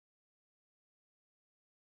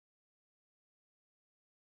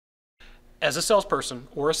as a salesperson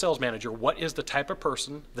or a sales manager, what is the type of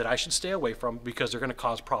person that I should stay away from because they're going to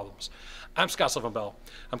cause problems? I'm Sylvan Bell.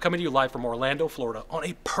 I'm coming to you live from Orlando, Florida on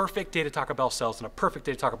a perfect day to talk about sales and a perfect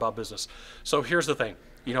day to talk about business. So here's the thing.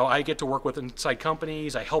 You know, I get to work with inside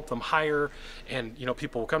companies, I help them hire, and you know,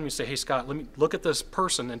 people will come to me and say, hey Scott, let me look at this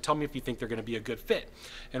person and tell me if you think they're going to be a good fit.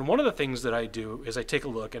 And one of the things that I do is I take a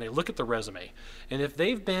look and I look at the resume. And if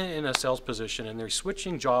they've been in a sales position and they're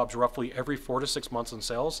switching jobs roughly every 4 to 6 months in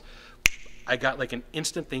sales, I got like an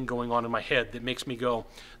instant thing going on in my head that makes me go,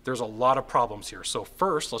 there's a lot of problems here. So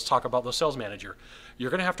first, let's talk about the sales manager. You're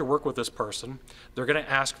going to have to work with this person. They're going to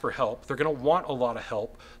ask for help. They're going to want a lot of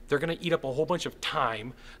help. They're going to eat up a whole bunch of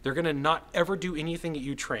time. They're going to not ever do anything that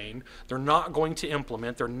you train. They're not going to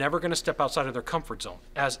implement. They're never going to step outside of their comfort zone.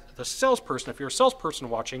 As the salesperson, if you're a salesperson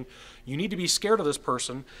watching, you need to be scared of this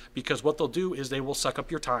person, because what they'll do is they will suck up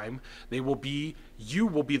your time. You will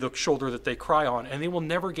be the shoulder that they cry on, and they will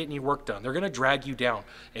never get any work done. They're going to drag you down.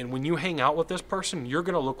 And when you hang out with this person, you're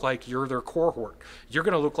going to look like you're their cohort. You're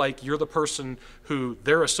going to look like you're the person who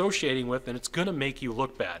they're associating with, and it's going to make you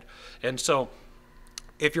look bad. And so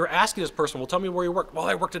if you're asking this person, well, tell me where you worked. Well,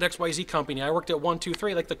 I worked at XYZ company. I worked at 1, 2,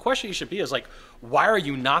 3. Like, the question you should be is like, why are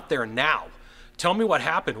you not there now? Tell me what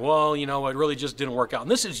happened. Well, you know, it really just didn't work out.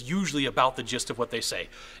 And this is usually about the gist of what they say.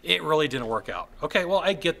 It really didn't work out. Okay, well,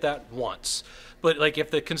 I get that once. But like,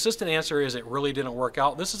 if the consistent answer is it really didn't work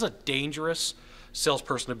out, this is a dangerous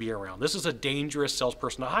salesperson to be around. This is a dangerous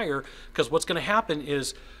salesperson to hire, because what's going to happen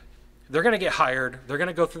is they're going to get hired, they're going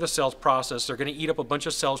to go through the sales process, they're going to eat up a bunch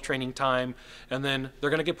of sales training time, and then they're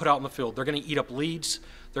going to get put out in the field. They're going to eat up leads,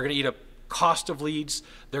 they're going to eat up cost of leads,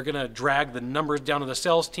 they're going to drag the numbers down to the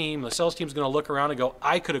sales team. The sales team's going to look around and go,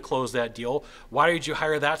 I could have closed that deal. Why did you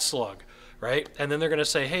hire that slug? Right? And then they're going to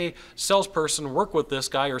say, hey, salesperson, work with this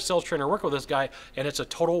guy, or sales trainer, work with this guy, and it's a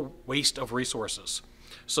total waste of resources.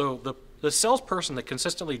 So the salesperson that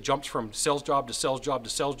consistently jumps from sales job to sales job to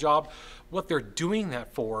sales job, what they're doing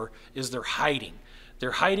that for is they're hiding.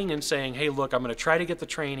 They're hiding and saying, hey, look, I'm going to try to get the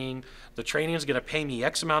training. The training is going to pay me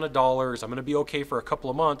X amount of dollars. I'm going to be okay for a couple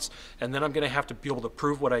of months, and then I'm going to have to be able to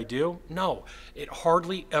prove what I do. No, it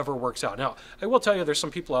hardly ever works out. Now, I will tell you, there's some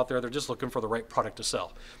people out there that are just looking for the right product to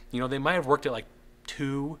sell. You know, they might have worked at like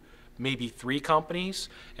 2, maybe 3 companies.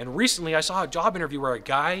 And recently I saw a job interview where a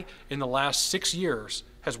guy in the last 6 years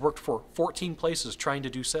has worked for 14 places trying to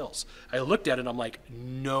do sales. I looked at it and I'm like,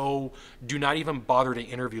 no, do not even bother to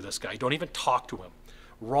interview this guy. Don't even talk to him.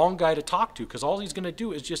 Wrong guy to talk to, because all he's going to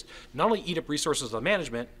do is just not only eat up resources of the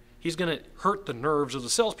management, he's going to hurt the nerves of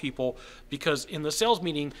the salespeople, because in the sales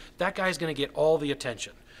meeting, that guy's going to get all the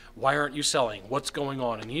attention. Why aren't you selling? What's going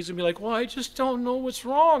on? And he's going to be like, well, I just don't know what's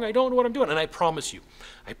wrong. I don't know what I'm doing. And I promise you,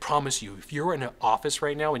 if you're in an office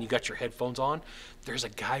right now and you got your headphones on, there's a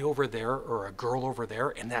guy over there or a girl over there,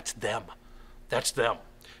 and that's them. That's them.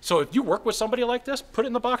 So if you work with somebody like this, put it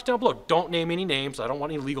in the box down below. Don't name any names. I don't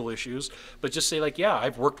want any legal issues, but just say like, yeah,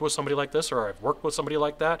 I've worked with somebody like this, or I've worked with somebody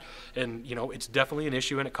like that, and you know, it's definitely an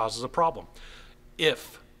issue and it causes a problem.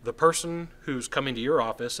 If the person who's coming to your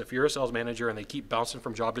office, if you're a sales manager and they keep bouncing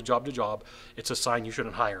from job to job to job, it's a sign you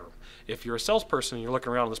shouldn't hire them. If you're a salesperson and you're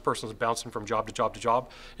looking around and this person's bouncing from job to job to job,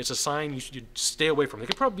 it's a sign you should stay away from them. They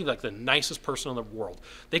could probably be like the nicest person in the world.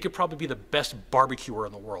 They could probably be the best barbecuer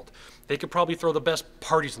in the world. They could probably throw the best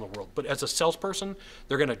parties in the world. But as a salesperson,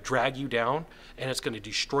 they're going to drag you down, and it's going to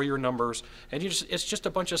destroy your numbers, and it's just a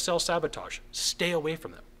bunch of sales sabotage. Stay away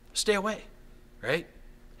from them. Stay away, right?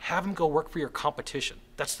 Have them go work for your competition.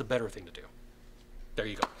 That's the better thing to do. There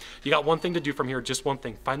you go. You got one thing to do from here, just one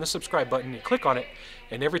thing. Find the subscribe button and click on it,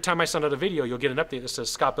 and every time I send out a video, you'll get an update that says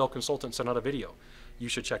Scott Bell Consultant sent out a video. You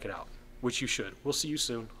should check it out, which you should. We'll see you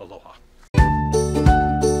soon. Aloha.